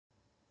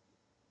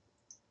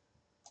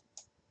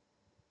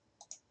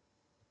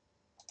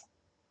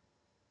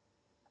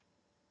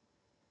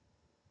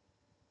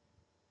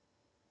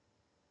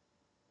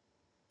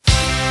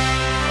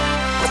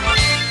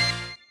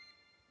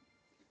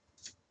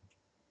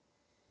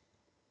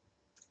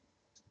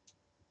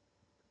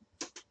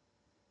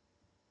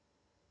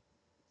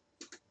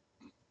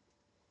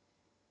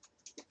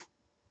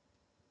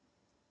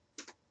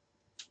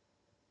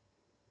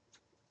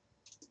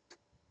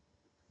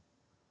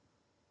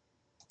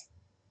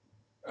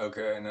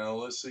Okay, now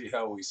let's see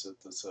how we set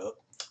this up.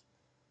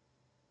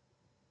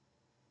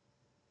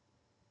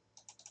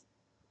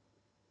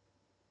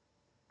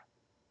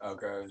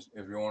 Okay,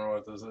 if you wonder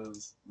what this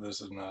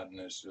is not, and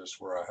it's just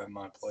where I have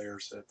my player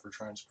set for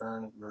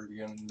transparent at the very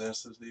beginning.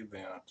 This is the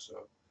event,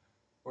 so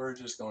we're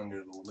just going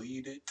to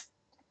delete it,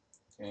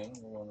 and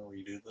we're going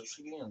to redo this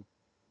again.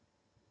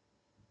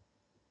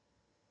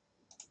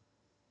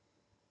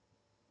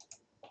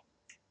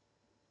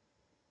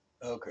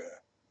 Okay,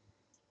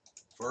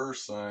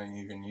 first thing,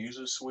 you can use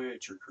a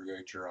switch or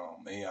create your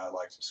own. Me, I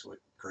like to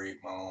create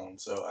my own,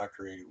 so I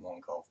created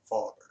one called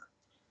Father.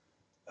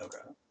 Okay.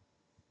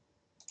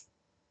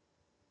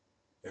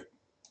 It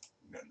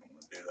didn't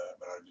want to do that,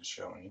 but I'm just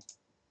showing you.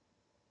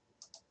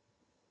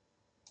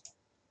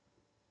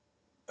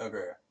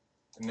 Okay,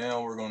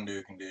 now we're going to do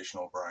a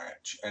conditional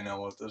branch. And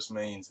now what this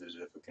means is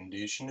if a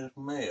condition is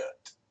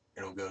met,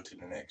 it'll go to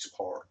the next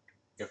part.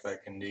 If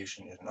that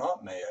condition is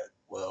not met,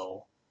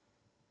 well,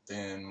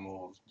 then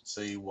we'll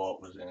see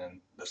what was in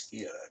the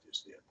skit I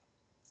just did.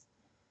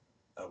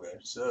 Okay,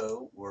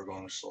 so we're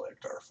going to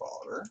select our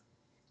father,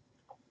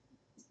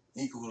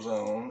 equals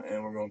on,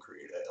 and we're going to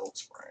create an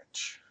else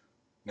branch.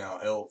 Now,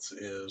 else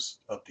is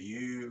up to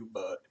you,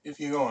 but if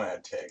you're going to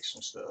add text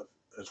and stuff,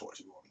 that's what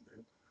you want to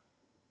do.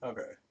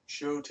 Okay,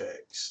 show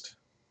text.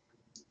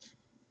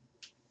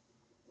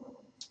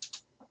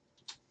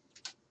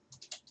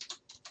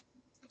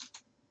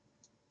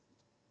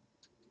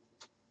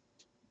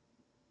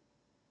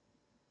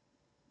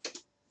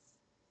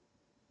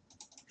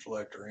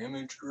 Select our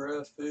image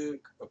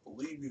graphic. I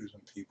believe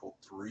using people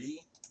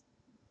 3.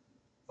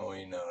 Oh,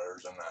 you know,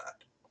 there's a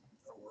knot.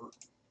 That'll work.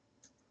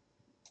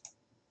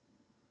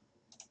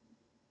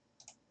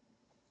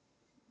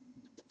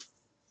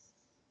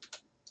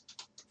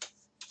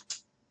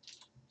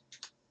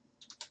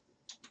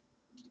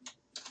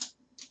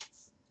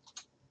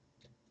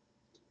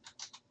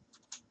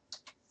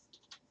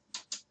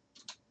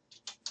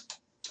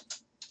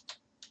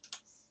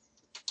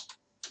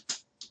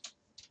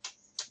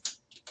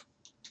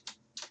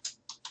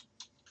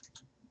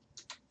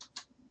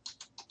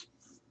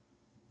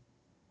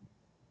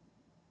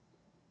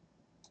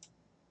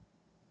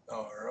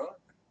 Alright.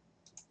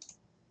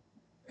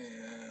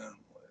 And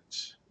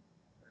let's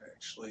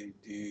actually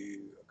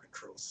do a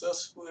control C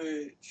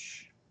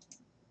switch.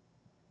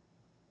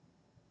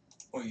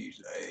 We'll use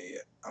A.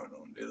 I'm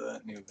going to do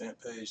that. New event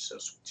page, C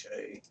switch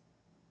A.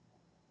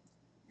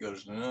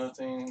 Goes to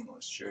nothing.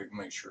 Let's check,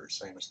 make sure it's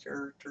same as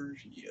characters.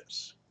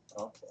 Yes.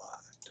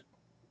 Applied.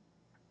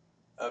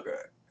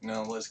 Okay.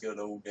 Now let's go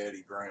to old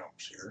Daddy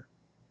Gramps here.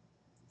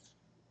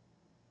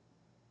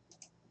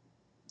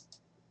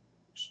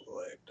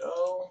 Select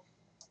all.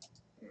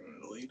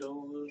 And delete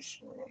all this.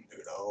 We're going to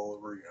do it all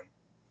over again.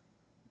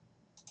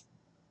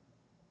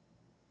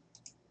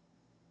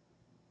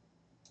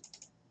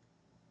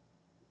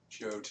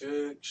 Show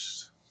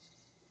text.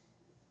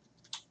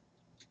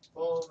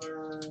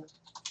 Father.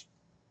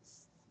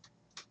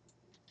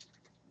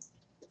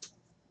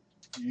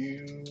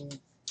 You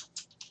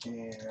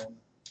can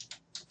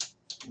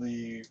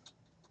leave.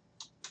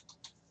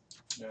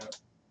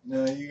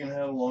 Now you can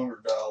have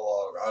longer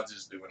dialogue. I'm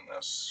just doing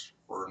this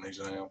for an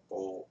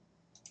example.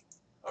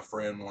 A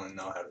friend wanted to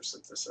know how to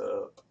set this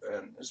up,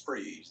 and it's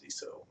pretty easy,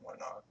 so why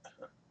not?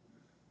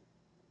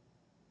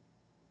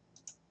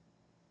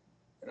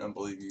 And I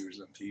believe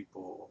using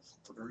people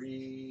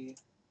 3.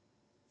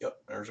 Yep,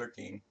 there's our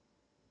king.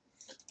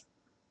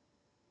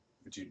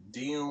 Would you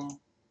dim?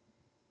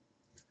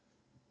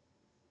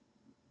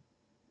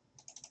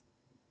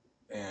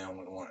 And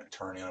we want to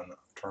turn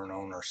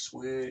on our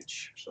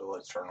switch. So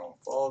let's turn on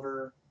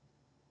father.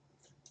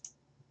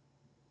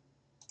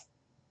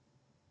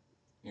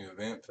 New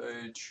event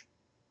page.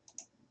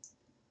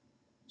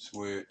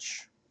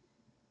 Switch.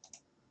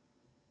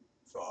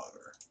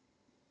 Father.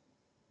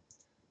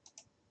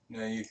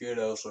 Now you could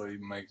also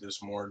even make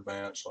this more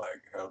advanced,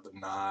 like have the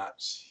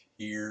knots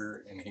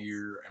here and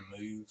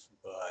move,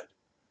 but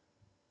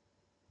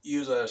you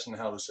was asking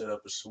how to set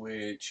up a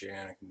switch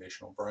and a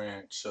conditional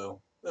branch,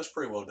 so this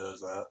pretty well does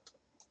that.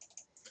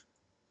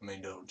 Let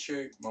me double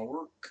check my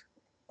work.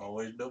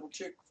 Always double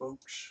check,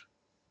 folks.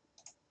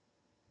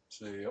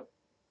 So yep,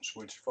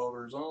 switch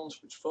folder is on,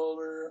 switch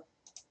folder.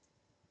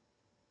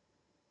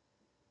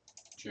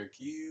 Check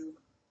you.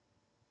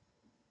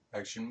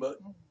 Action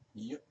button,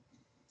 yep.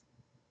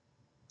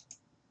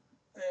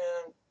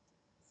 And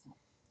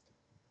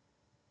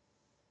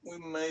we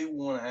may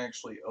want to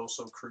actually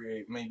also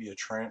create maybe a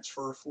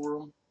transfer for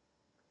them.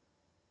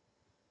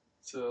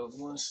 So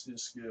let's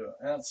just go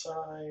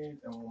outside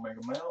and we'll make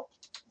them out.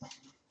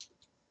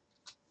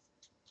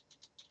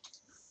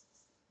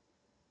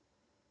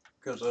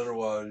 Because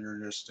otherwise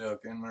you're just stuck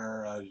in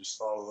there. I just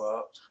thought of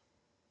that.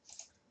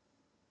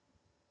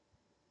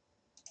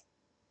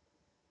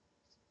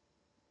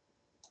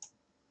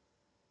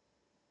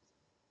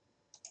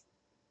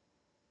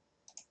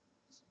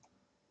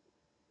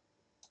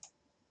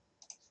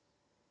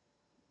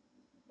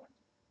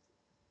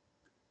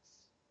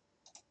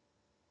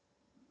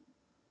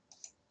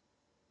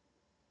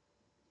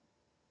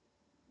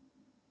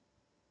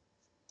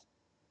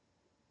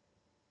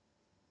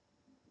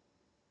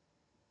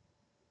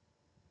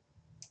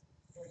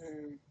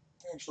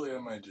 Actually, I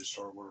might just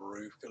start with a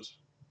roof, because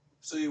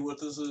see what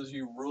this is,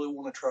 you really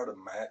want to try to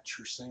match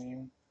your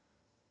scene,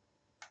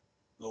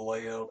 the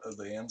layout of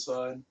the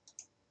inside.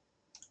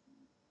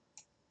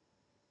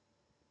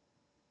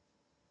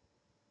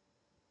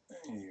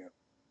 Yeah.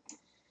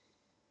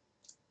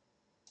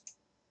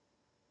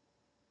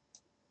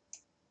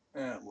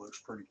 That looks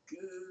pretty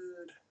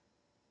good.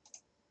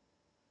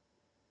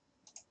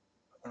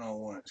 I don't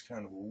want it's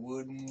kind of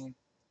wooden,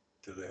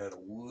 because it had a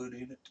wood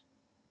in it.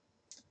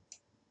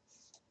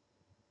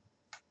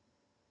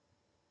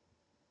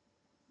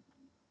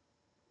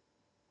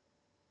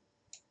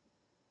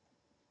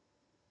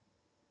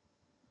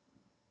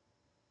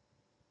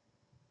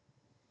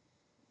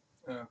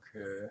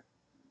 Okay.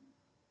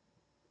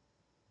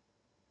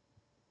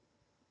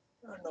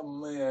 And I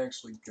may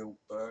actually go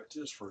back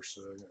just for a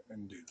second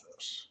and do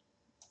this.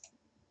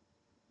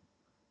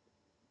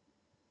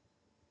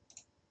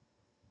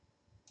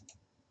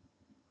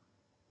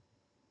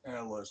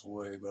 That looks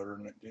way better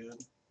than it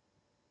did.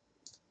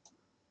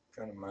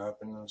 Kind of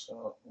mapping this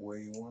out the way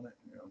you want it.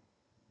 Yeah.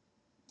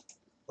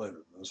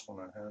 Later, this one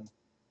I had.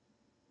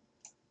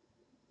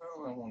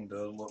 Well, that one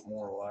does look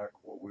more like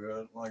what we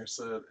had. Like I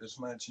said, it's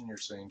matching your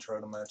scene. Try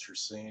to match your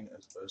scene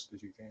as best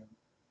as you can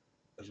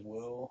as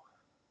well.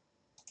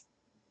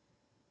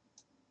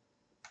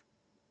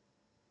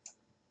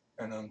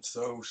 And I'm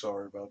so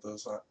sorry about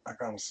this. I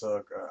kind of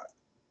suck.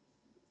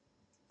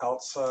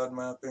 Outside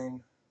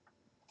mapping,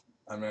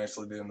 I'm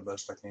actually doing the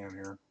best I can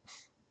here.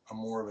 I'm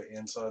more of an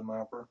inside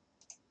mapper.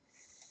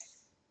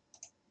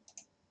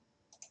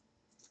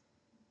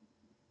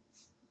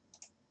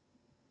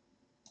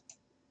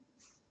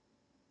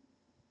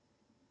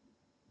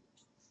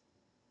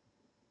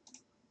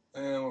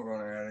 And we're going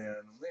to add in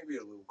maybe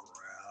a little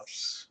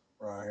grass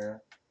right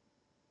here.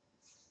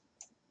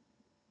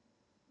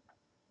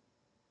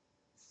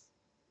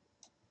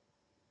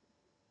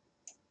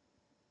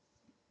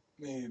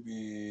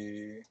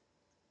 Maybe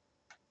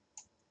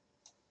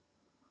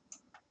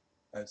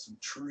add some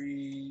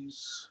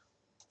trees.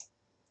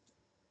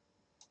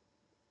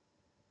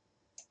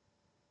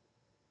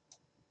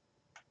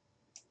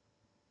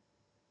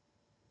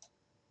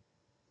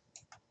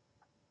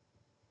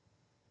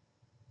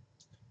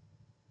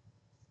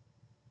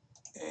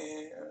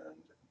 And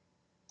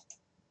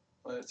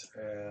let's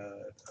add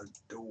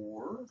a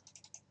door.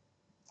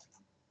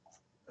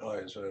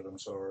 Like I said, I'm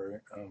sorry.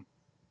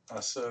 I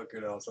suck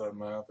at outside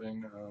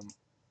mapping.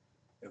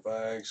 If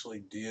I actually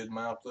did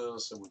map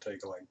this, it would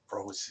take like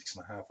probably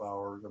 6.5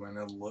 hours. I mean,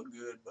 it'll look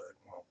good, but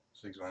well,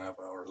 6.5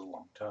 hours is a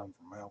long time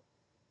for map.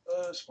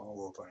 A small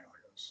little thing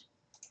like this.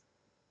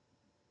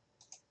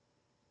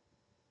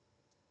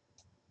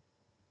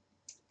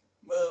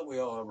 But we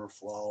all have our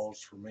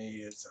flaws. For me,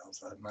 it's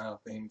outside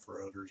mapping.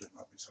 For others, it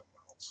might be something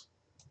else.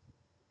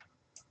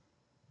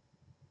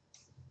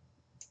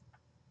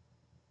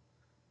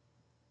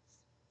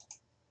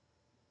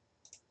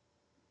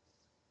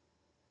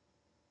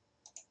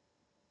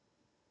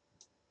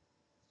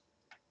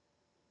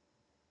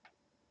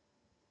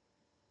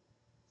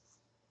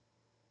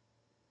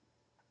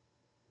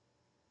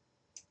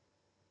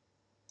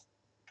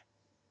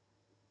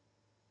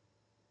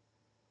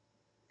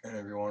 And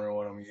if you're wondering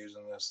what I'm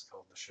using, this is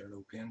called the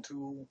Shadow Pen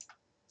tool.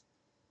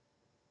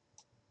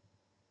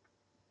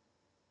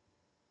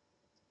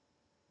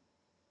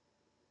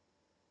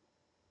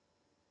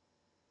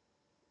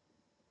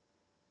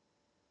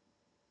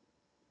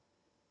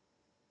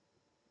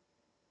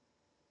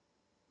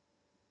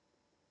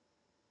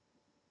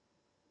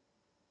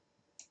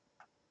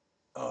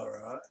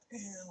 Alright,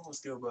 and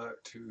let's go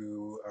back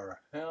to our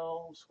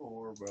house,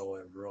 or well,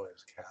 it really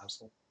is a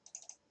castle.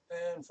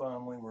 And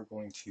finally, we're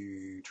going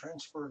to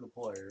transfer the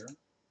player.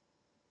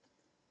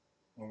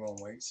 We're going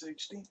to wait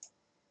 60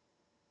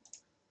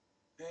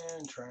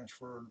 and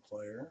transfer the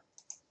player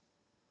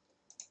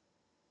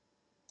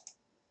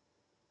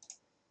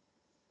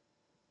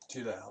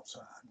to the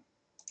outside.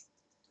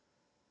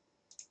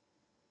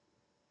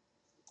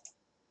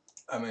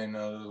 I mean,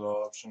 this is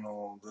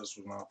optional. This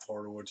was not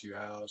part of what you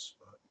asked,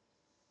 but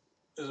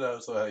this is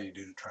also how you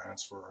do the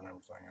transfer and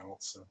everything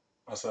else. So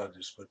I decided to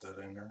just put that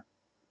in there.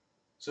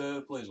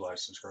 So please like,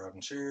 subscribe,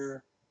 and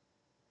share,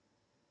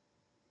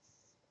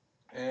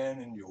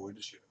 and enjoy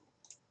the show.